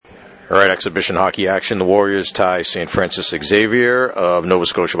All right, exhibition hockey action. The Warriors tie St. Francis Xavier of Nova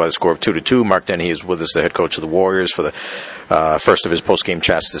Scotia by the score of 2-2. Mark Denny is with us, the head coach of the Warriors, for the first of his post-game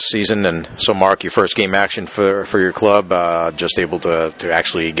chats this season. And so, Mark, your first game action for your club, just able to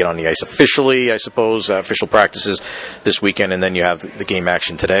actually get on the ice officially, I suppose, official practices this weekend, and then you have the game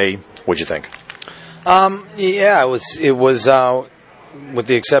action today. What'd you think? Yeah, it was with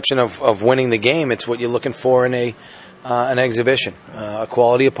the exception of winning the game, it's what you're looking for in an exhibition, a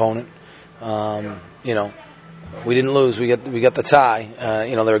quality opponent. We didn't lose. We got the tie.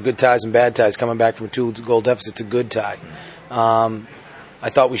 There are good ties and bad ties. Coming back from a 2-goal deficit, it's a good tie. I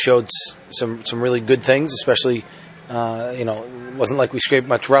thought we showed some really good things, especially, it wasn't like we scraped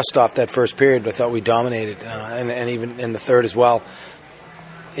much rust off that first period, but I thought we dominated, and even in the third as well.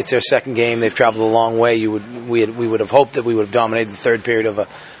 It's their second game. They've traveled a long way. We would have hoped that we would have dominated the third period of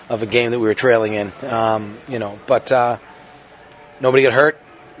a game that we were trailing in, but nobody got hurt,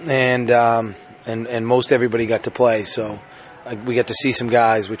 and most everybody got to play. So we got to see some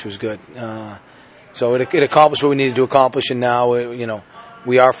guys, which was good. So it accomplished what we needed to accomplish, and now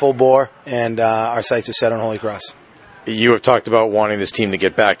we are full bore, and our sights are set on Holy Cross. You have talked about wanting this team to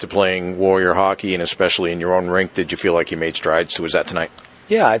get back to playing Warrior hockey, and especially in your own rink. Did you feel like you made strides towards that tonight?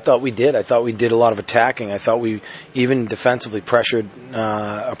 Yeah, I thought we did. I thought we did a lot of attacking. I thought we even defensively pressured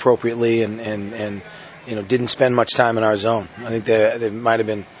appropriately and didn't spend much time in our zone. I think there might have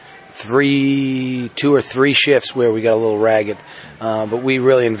been 2 or 3 shifts where we got a little ragged, but we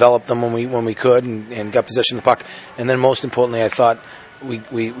really enveloped them when we could and got possession of the puck. And then most importantly, I thought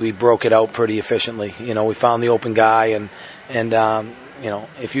we broke it out pretty efficiently. We found the open guy, and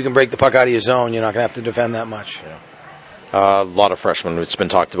if you can break the puck out of your zone, you're not going to have to defend that much. Yeah. A lot of freshmen. It's been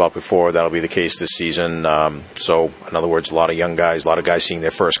talked about before. That'll be the case this season. So, in other words, a lot of young guys, a lot of guys seeing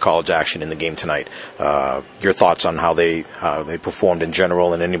their first college action in the game tonight. Your thoughts on how they performed in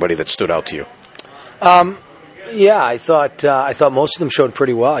general, and anybody that stood out to you? Yeah, I thought most of them showed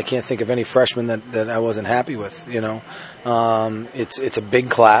pretty well. I can't think of any freshman that I wasn't happy with. It's a big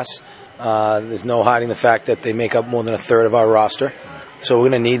class. There's no hiding the fact that they make up more than a third of our roster. So we're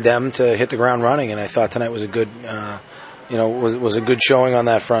going to need them to hit the ground running. And I thought tonight was a good. Was a good showing on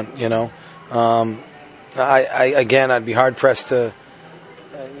that front. I'd be hard pressed to.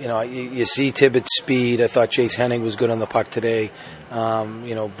 You see Tibbetts' speed. I thought Chase Henning was good on the puck today.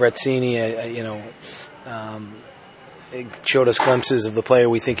 Bretzini, it showed us glimpses of the player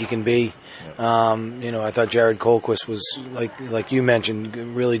we think he can be. I thought Jared Colquist was like you mentioned,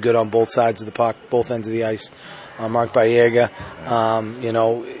 really good on both sides of the puck, both ends of the ice. Mark Baerga,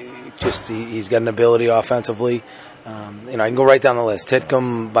 he's got an ability offensively. I can go right down the list.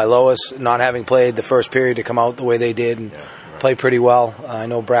 Titcomb, Bylois, not having played the first period to come out the way they did and play pretty well. I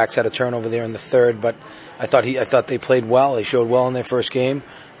know Brax had a turnover there in the third, but I thought they played well. They showed well in their first game.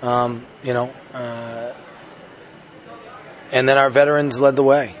 And then our veterans led the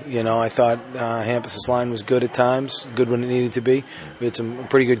way. I thought Hampus's line was good at times, good when it needed to be. We had some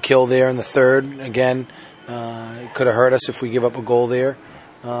pretty good kill there in the third. Again, it could have hurt us if we give up a goal there.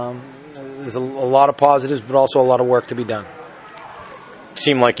 There's a lot of positives, but also a lot of work to be done. It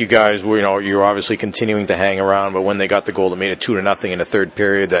seemed like you guys were, you're obviously continuing to hang around, but when they got the goal, it made it 2-0 in the third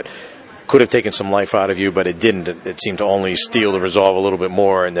period. That could have taken some life out of you, but it didn't. It seemed to only steal the resolve a little bit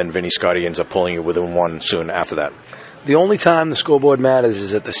more, and then Vinny Scotti ends up pulling you within one soon after that. The only time the scoreboard matters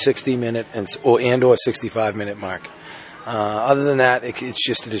is at the 60-minute or 65-minute mark. Other than that, it's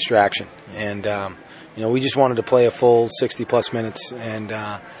just a distraction. And, we just wanted to play a full 60-plus minutes. And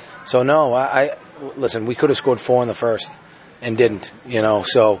so, no, listen, we could have scored 4 in the first and didn't,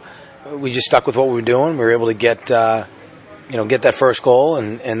 So we just stuck with what we were doing. We were able to get that first goal,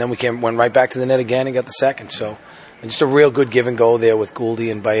 and then we went right back to the net again and got the second. So just a real good give and go there with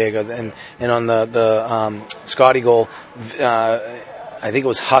Gouldy and Baerga. And on the Scotty goal, I think it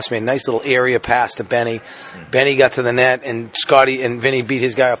was Huss made a nice little area pass to Benny. Benny got to the net, and Scotty and Vinny beat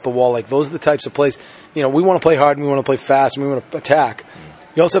his guy off the wall. Like, those are the types of plays. We want to play hard, and we want to play fast, and we want to attack.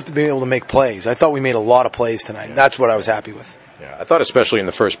 You also have to be able to make plays. I thought we made a lot of plays tonight. Yeah. That's what I was happy with. Yeah, I thought especially in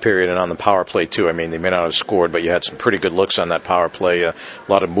the first period and on the power play, too. I mean, they may not have scored, but you had some pretty good looks on that power play. A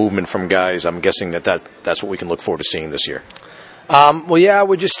lot of movement from guys. I'm guessing that's what we can look forward to seeing this year. Well, yeah,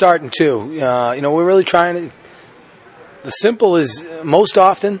 we're just starting, too. We're really trying to... The simple is, most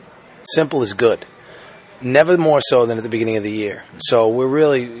often, simple is good. Never more so than at the beginning of the year. So we're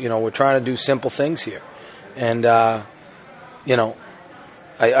really, we're trying to do simple things here. And,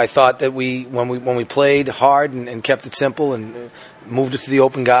 I thought that when we played hard and kept it simple and moved it to the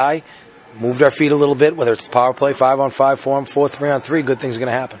open guy, moved our feet a little bit, whether it's the power play, 5-on-5, 4-on-4, 3-on-3, good things are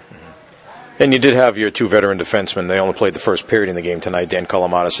going to happen. And you did have your two veteran defensemen. They only played the first period in the game tonight. Dan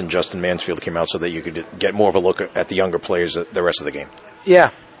Kalamatis and Justin Mansfield came out so that you could get more of a look at the younger players the rest of the game.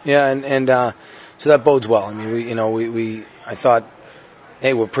 Yeah, and so that bodes well. I mean, I thought,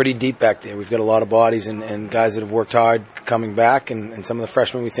 hey, we're pretty deep back there. We've got a lot of bodies and guys that have worked hard coming back, and some of the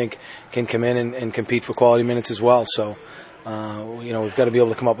freshmen we think can come in and compete for quality minutes as well. So, we've got to be able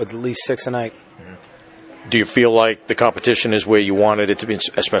to come up with at least 6 a night. Do you feel like the competition is where you wanted it to be,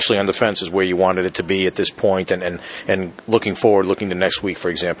 especially on defense, is where you wanted it to be at this point? And looking forward, looking to next week, for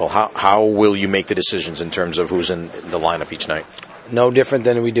example, how will you make the decisions in terms of who's in the lineup each night? No different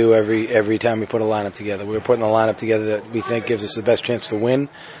than we do every time we put a lineup together. We're putting a lineup together that we think gives us the best chance to win,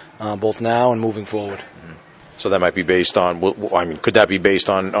 both now and moving forward. So that might be based on, could that be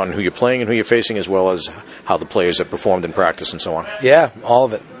based on who you're playing and who you're facing, as well as how the players have performed in practice and so on? Yeah, all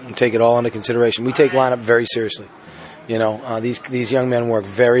of it. We take it all into consideration. We take lineup very seriously. These young men work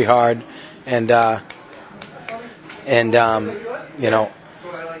very hard, and I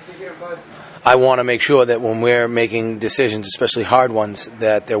want to make sure that when we're making decisions, especially hard ones,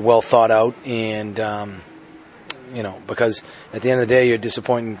 that they're well thought out and. Because at the end of the day, you're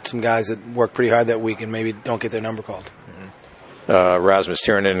disappointing some guys that work pretty hard that week and maybe don't get their number called. Rasmus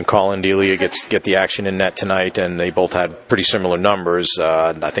Tiranen and Colin Delia get the action in net tonight, and they both had pretty similar numbers.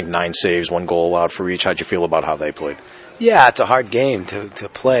 I think 9 saves, 1 goal allowed for each. How'd you feel about how they played? Yeah, it's a hard game to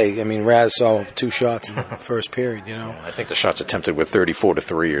play. I mean, Raz saw 2 shots in the first period, I think the shots attempted were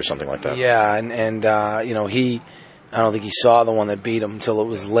 34-3 or something like that. Yeah, and I don't think he saw the one that beat him until it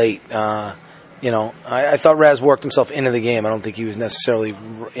was late. I thought Raz worked himself into the game. I don't think he was necessarily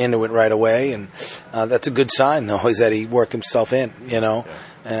into it right away, and that's a good sign, though, is that he worked himself in,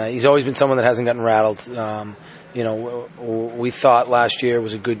 He's always been someone that hasn't gotten rattled. We thought last year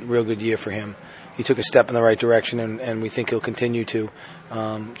was a real good year for him. He took a step in the right direction, and we think he'll continue to.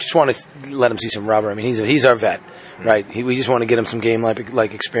 Just want to let him see some rubber. I mean, he's our vet, right? We just want to get him some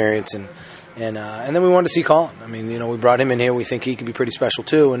game-like experience, and then we wanted to see Colin. I mean, we brought him in here. We think he can be pretty special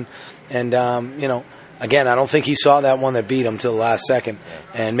too. And again, I don't think he saw that one that beat him till the last second,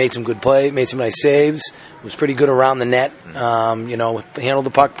 and made some good play, made some nice saves. Was pretty good around the net. Handled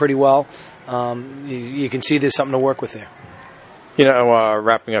the puck pretty well. You can see there's something to work with there.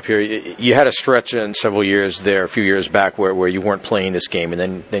 Wrapping up here, you had a stretch in several years there, a few years back, where you weren't playing this game,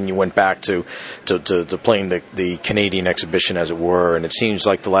 and then you went back to playing the Canadian exhibition, as it were. And it seems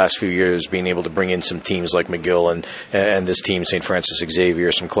like the last few years, being able to bring in some teams like McGill and this team, St. Francis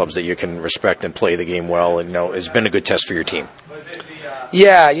Xavier, some clubs that you can respect and play the game well, and it's been a good test for your team.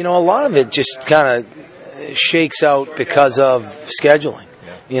 Yeah, a lot of it just kind of shakes out because of scheduling.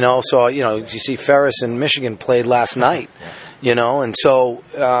 So you see Ferris and Michigan played last night. And so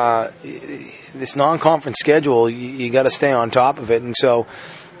this non-conference schedule, you got to stay on top of it. And so,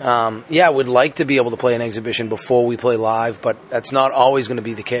 I would like to be able to play an exhibition before we play live, but that's not always going to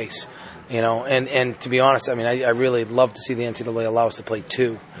be the case, And to be honest, I mean, I really love to see the NCAA allow us to play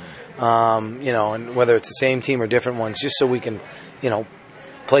 2, and whether it's the same team or different ones, just so we can,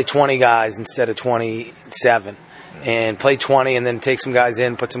 play 20 guys instead of 27, and play 20 and then take some guys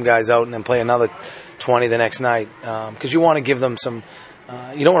in, put some guys out, and then play another 20 the next night, because you want to give them some.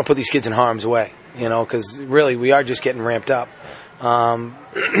 You don't want to put these kids in harm's way, because really we are just getting ramped up. A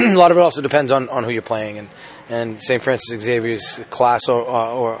lot of it also depends on who you're playing, and St. Francis Xavier's class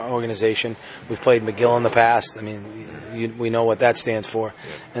or organization. We've played McGill in the past. I mean, we know what that stands for,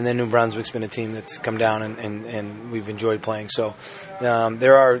 and then New Brunswick's been a team that's come down and we've enjoyed playing. So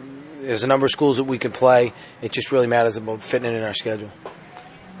there's a number of schools that we could play. It just really matters about fitting it in our schedule.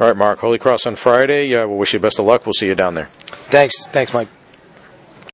 All right, Mark, Holy Cross on Friday. We'll wish you best of luck. We'll see you down there. Thanks, Mike.